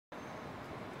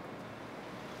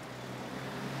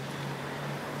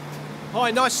Hi,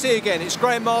 nice to see you again. It's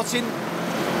Graham Martin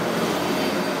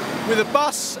with a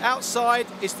bus outside.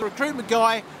 It's the recruitment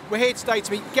guy. We're here today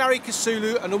to meet Gary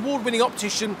Kasulu, an award-winning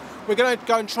optician. We're going to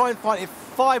go and try and find in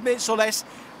 5 minutes or less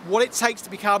what it takes to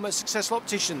become a successful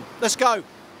optician. Let's go.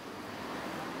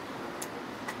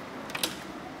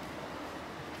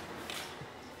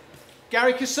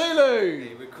 Gary Kasulu.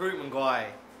 Hey, recruitment guy.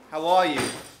 How are you?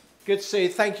 Good to see you.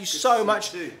 Thank you so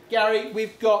much. Gary,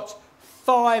 we've got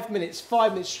 5 minutes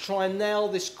to try and nail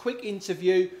this quick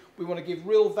interview. We want to give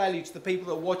real value to the people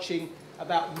that are watching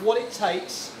about what it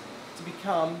takes to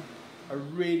become a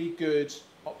really good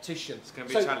optician. It's going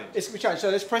to be a challenge. It's going to be a challenge. So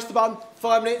let's press the button,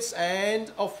 5 minutes,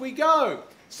 and off we go.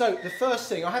 So the first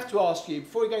thing I have to ask you,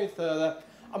 before we go any further,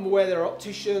 I'm aware there are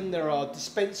opticians, there are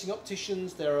dispensing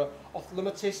opticians, there are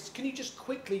ophthalmologists. Can you just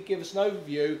quickly give us an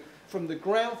overview from the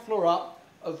ground floor up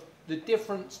of the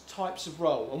different types of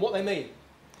role and what they mean?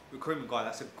 Recruitment guy,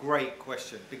 that's a great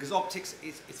question, because optics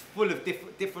is full of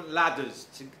different ladders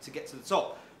to get to the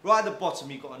top. Right at the bottom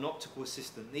you've got an optical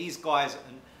assistant. These guys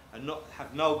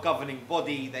have no governing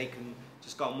body, they can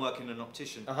just go and work in an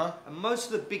optician. And most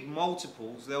of the big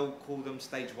multiples, they'll call them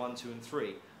stage 1, 2 and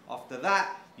 3. After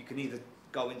that you can either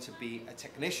go into be a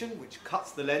technician, which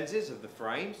cuts the lenses of the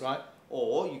frames,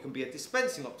 or you can be a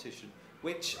dispensing optician,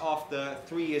 which after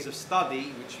 3 years of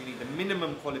study, which you need a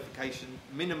minimum qualification,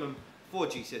 minimum 4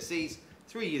 GCSEs,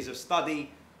 3 years of study,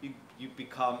 you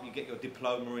get your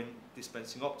diploma in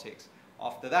dispensing optics.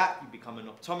 After that, you become an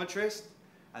optometrist,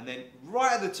 and then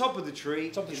right at the top of the tree,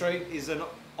 is an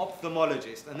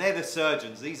ophthalmologist, and they're the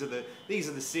surgeons. These are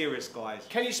the serious guys.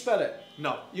 Can you spell it?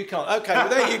 No, you can't. Okay, well,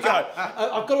 there you go.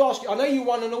 I've got to ask you. I know you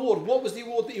won an award. What was the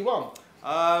award that you won?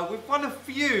 We've won a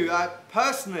few.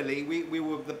 Personally, we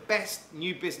were the best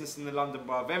new business in the London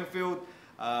Borough of Enfield.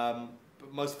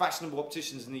 Most fashionable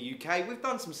opticians in the UK. We've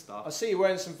done some stuff. I see you're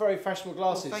wearing some very fashionable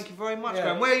glasses. Well, thank you very much,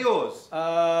 Graham. Where are yours?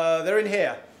 They're in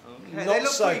here. Okay. They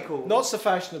look pretty cool. Not so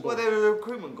fashionable. Well, they're a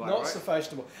recruitment guy, Not so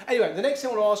fashionable. Anyway, the next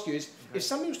thing I want to ask you is, if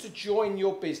somebody was to join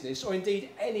your business, or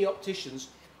indeed any opticians,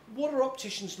 what are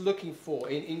opticians looking for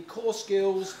in core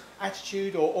skills,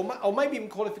 attitude, or maybe even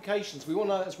qualifications? We want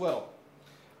to know that as well.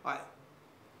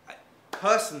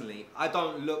 Personally, I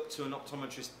don't look to an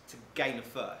optometrist to gain a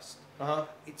first.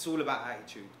 It's all about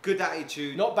attitude. Good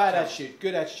attitude. Not bad attitude,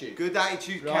 good attitude. Good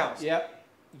attitude counts. Yep.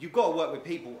 You've got to work with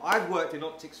people. I've worked in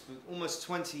optics for almost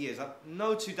 20 years.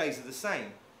 No 2 days are the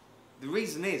same. The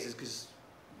reason is because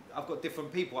I've got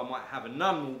different people. I might have a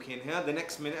nun walk in here, the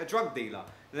next minute a drug dealer,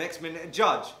 the next minute a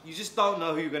judge. You just don't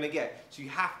know who you're going to get. So you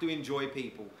have to enjoy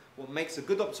people. What makes a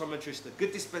good optometrist, a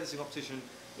good dispensing optician,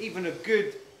 even a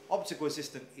good optical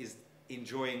assistant is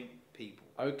enjoying people.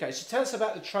 Okay, so tell us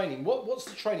about the training. What's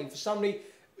the training for somebody,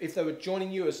 if they were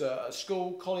joining you as a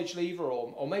school, college leaver,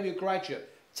 or maybe a graduate?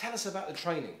 Tell us about the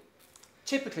training.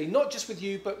 Typically, not just with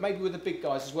you, but maybe with the big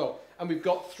guys as well. And we've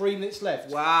got 3 minutes left.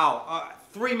 Wow,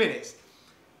 3 minutes.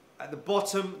 At the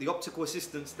bottom, the optical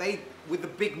assistants, with the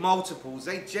big multiples,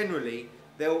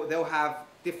 they'll have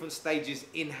different stages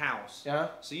in-house.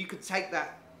 So you could take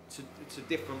that to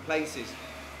different places.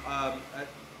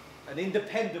 An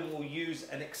independent will use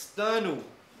an external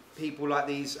people like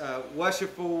these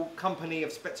Worshipful Company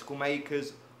of Spectacle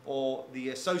Makers or the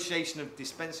Association of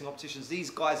Dispensing Opticians.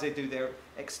 These guys, they do their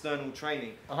external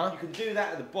training. You can do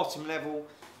that at the bottom level.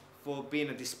 For being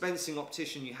a dispensing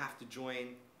optician, you have to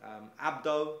join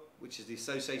ABDO, which is the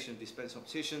Association of Dispensing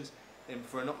Opticians. And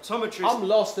for an optometrist, I'm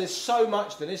lost. There's so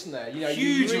much then, isn't there? You know,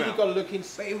 huge you really got to look into.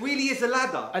 But it really is a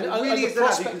ladder. And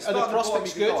the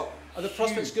prospects good? Are the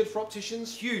prospects good for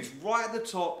opticians? Huge. Right at the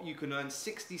top, you can earn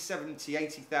 60, 70,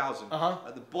 80,000.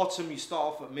 At the bottom, you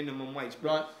start off at minimum wage.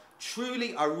 But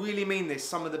truly, I really mean this.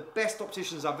 Some of the best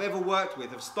opticians I've ever worked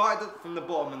with have started from the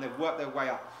bottom and they've worked their way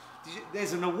up.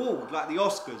 There's an award like the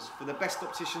Oscars for the best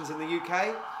opticians in the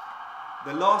UK.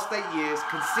 The last 8 years,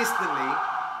 consistently,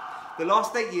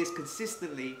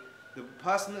 the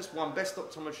person that's won Best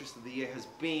Optometrist of the Year has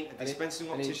been a dispensing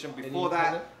optician. Before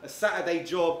that, a Saturday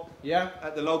job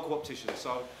at the local optician.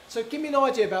 So give me an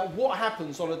idea about what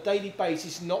happens on a daily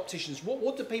basis in opticians.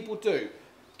 What do people do?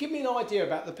 Give me an idea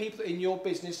about the people in your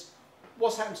business.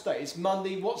 What's happened today? It's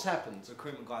Monday. What's happened?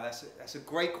 Recruitment guy, that's a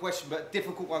great question, but a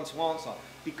difficult one to answer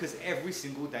because every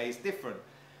single day is different.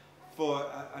 For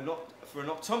an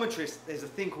optometrist, there's a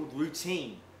thing called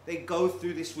routine. They go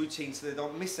through this routine so they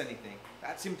don't miss anything.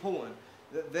 That's important.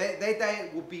 Their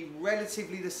day will be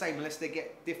relatively the same unless they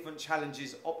get different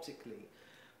challenges optically.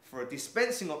 For a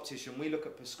dispensing optician, we look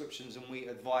at prescriptions and we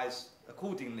advise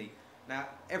accordingly. Now,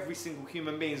 every single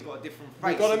human being's got a different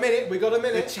face. We got a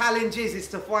minute. The challenge is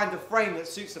to find a frame that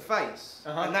suits the face.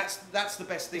 And that's the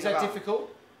best thing about it. Is that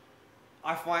difficult?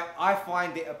 I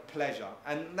find it a pleasure,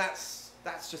 and that's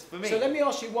just for me. So let me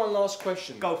ask you one last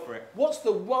question. Go for it. What's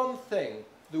the one thing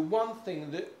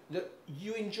that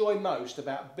you enjoy most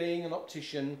about being an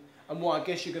optician, and why I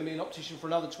guess you're going to be an optician for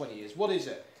another 20 years? What is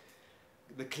it?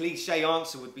 The cliche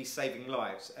answer would be saving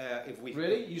lives. If we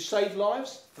Really? You save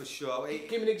lives? For sure.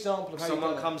 Give me an example of how someone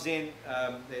you do comes in,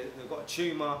 they've got a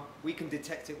tumour, we can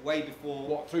detect it way before.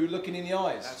 What, through looking in the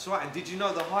eyes? That's right. And did you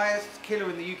know the highest killer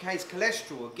in the UK is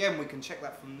cholesterol? Again, we can check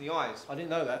that from the eyes. I didn't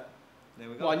know that. There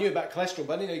we go. Well, I knew about cholesterol,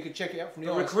 but I didn't know you could check it out from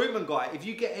the eyes. Recruitment guy, if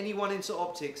you get anyone into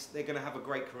optics, they're going to have a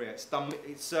great career. It's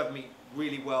served me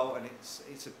really well, and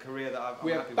it's a career that I'm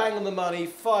We are happy bang with. on the money,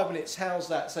 5 minutes, how's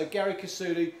that? So Gary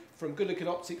Kasulu from Good Looking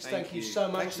Optics, thank you so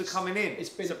much. Thanks for coming in. It's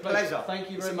been a a pleasure. pleasure.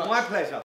 Thank you very much. My pleasure.